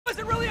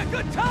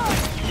good time!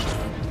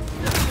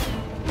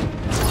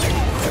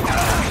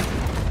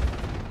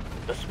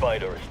 The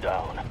spider is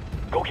down.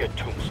 Go get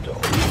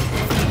Tombstone.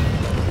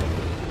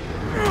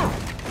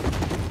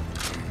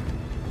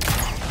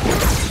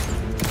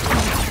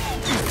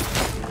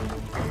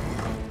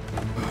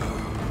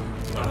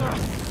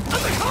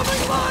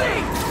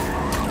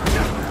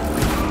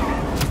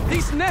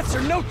 These nets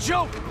are no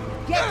joke!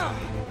 Yeah.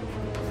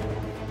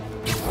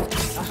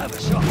 I have a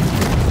shot.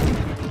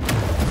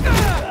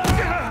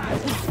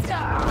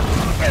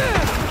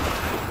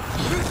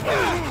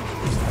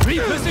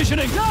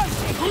 Repositioning!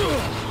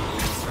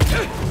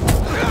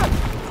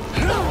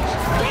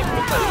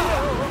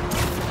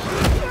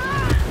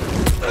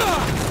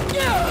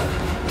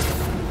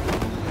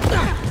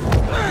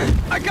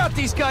 I got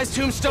these guys,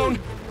 Tombstone!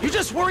 You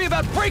just worry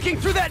about breaking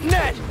through that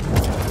net!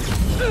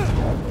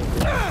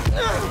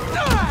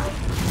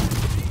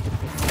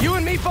 You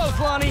and me both,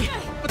 Lonnie!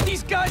 But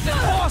these guys at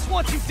Boss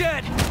want you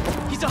dead!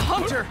 He's a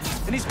hunter,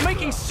 and he's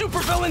making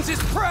supervillains his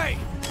prey!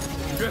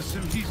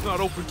 Guessing he's not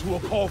open to a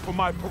call from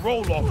my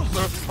parole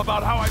officer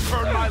about how I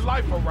turned my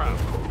life around.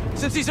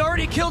 Since he's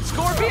already killed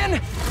Scorpion?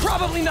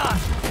 Probably not!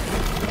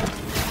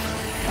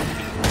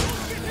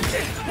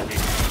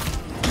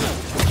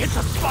 Get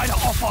the spider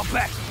off our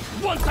backs!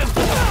 Once and for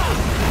all!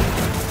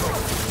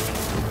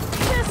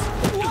 This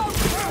won't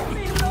hurt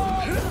me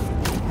long!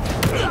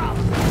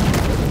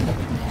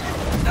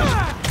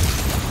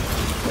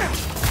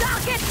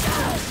 Suck it!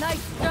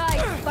 Nice try,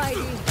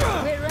 Spidey.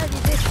 We're ready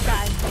this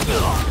time.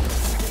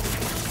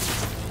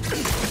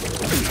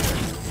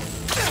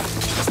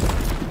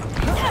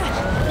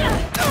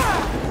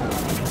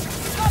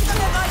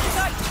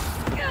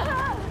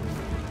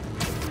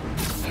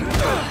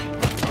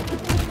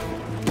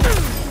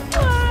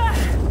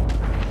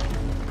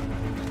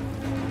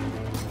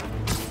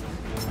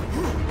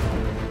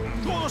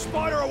 Throw the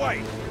spider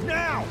away!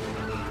 Now!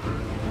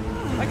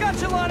 I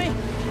got you, Lonnie!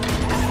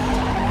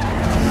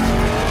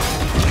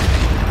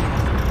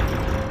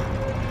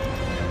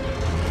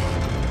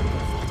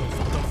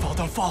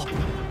 Don't fall.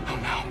 Oh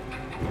no.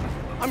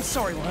 I'm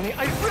sorry, Lonnie.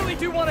 I really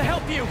do want to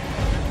help you.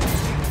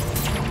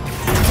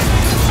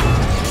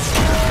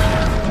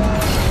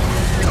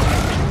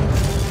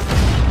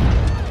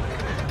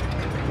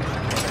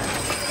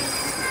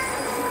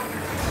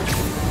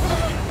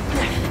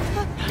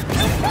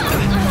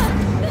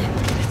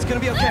 It's gonna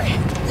be okay.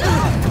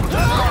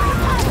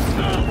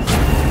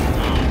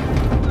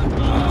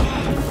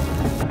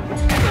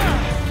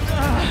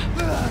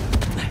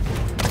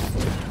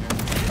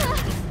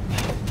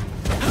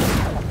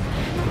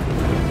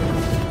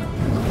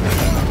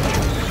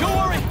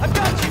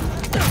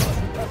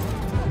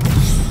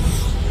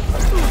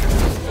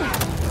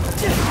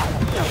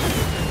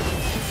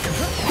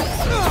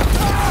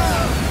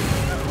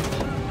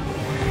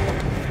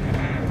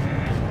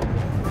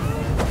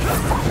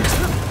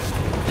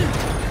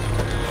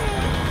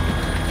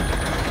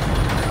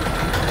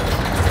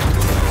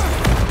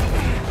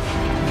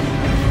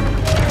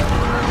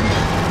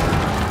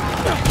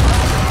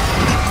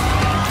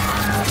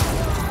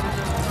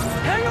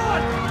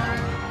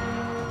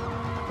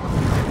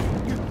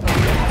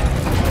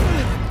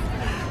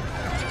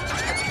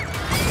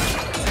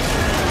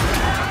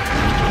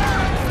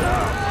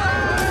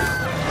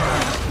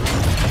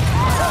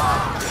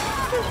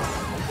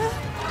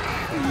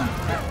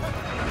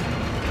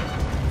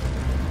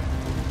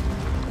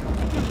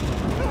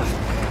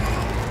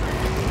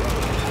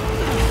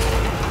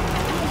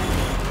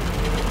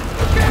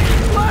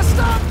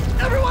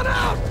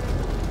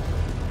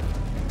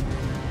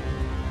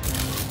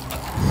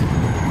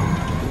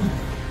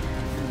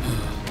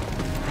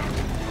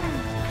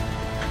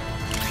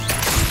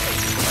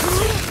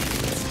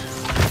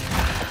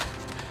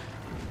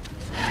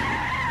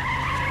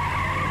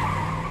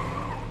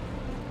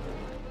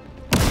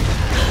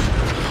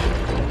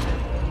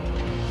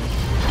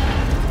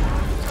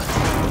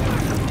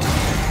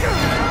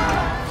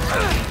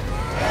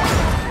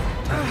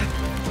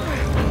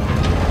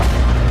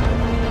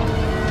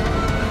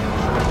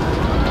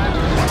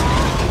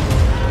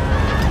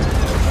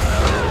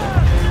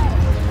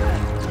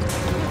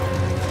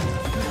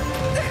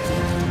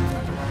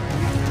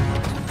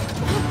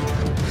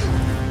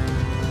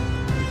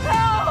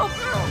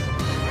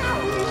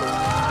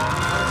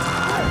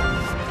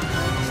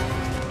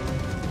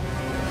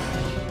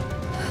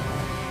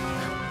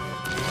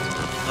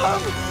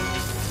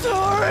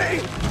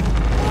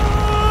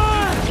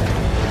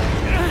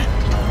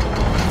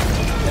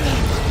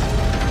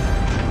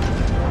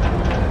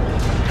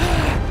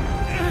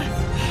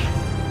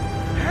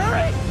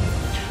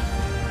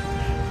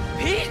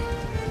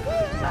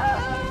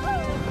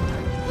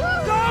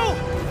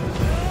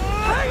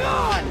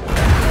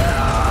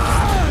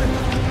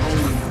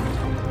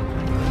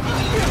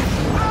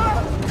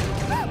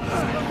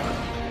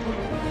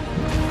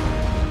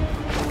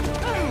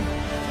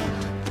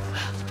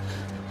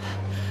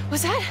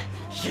 Was that?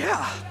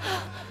 Yeah!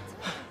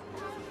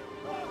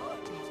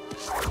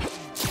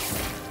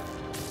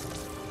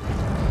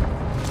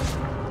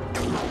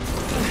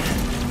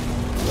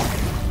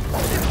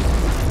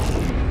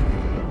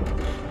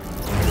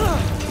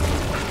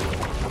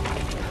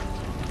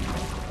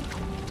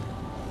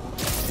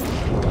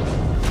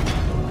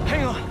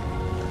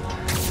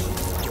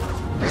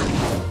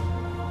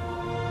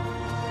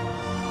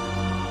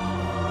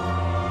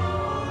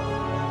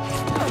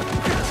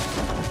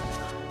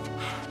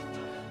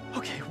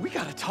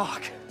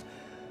 talk.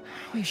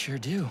 We sure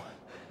do.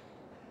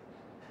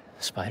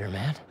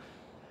 Spider-Man.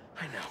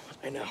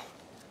 I know.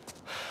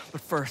 But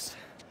first,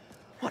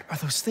 what are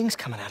those things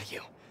coming out of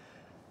you?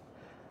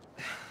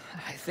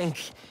 I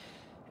think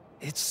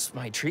it's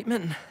my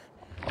treatment.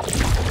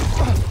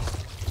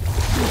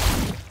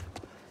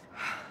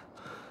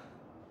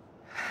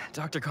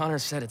 Dr.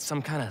 Connors said it's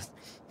some kind of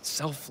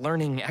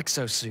self-learning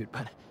exosuit,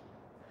 but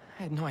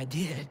I had no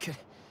idea it could...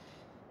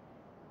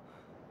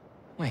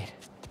 Wait.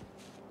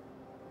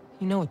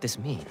 You know what this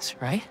means,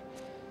 right?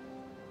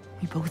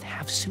 We both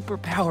have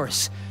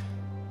superpowers.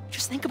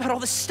 Just think about all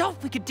the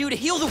stuff we could do to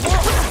heal the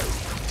world!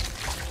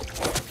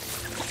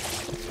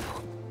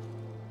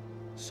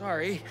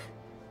 Sorry.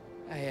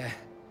 I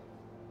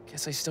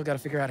guess I still gotta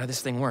figure out how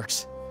this thing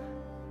works.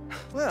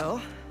 Well,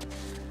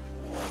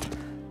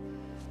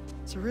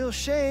 it's a real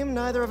shame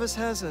neither of us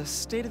has a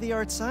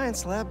state-of-the-art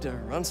science lab to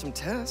run some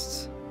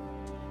tests.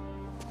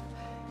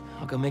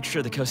 I'll go make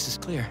sure the coast is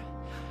clear.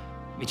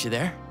 Meet you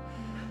there?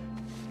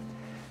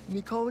 Give me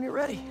a call when you're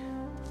ready.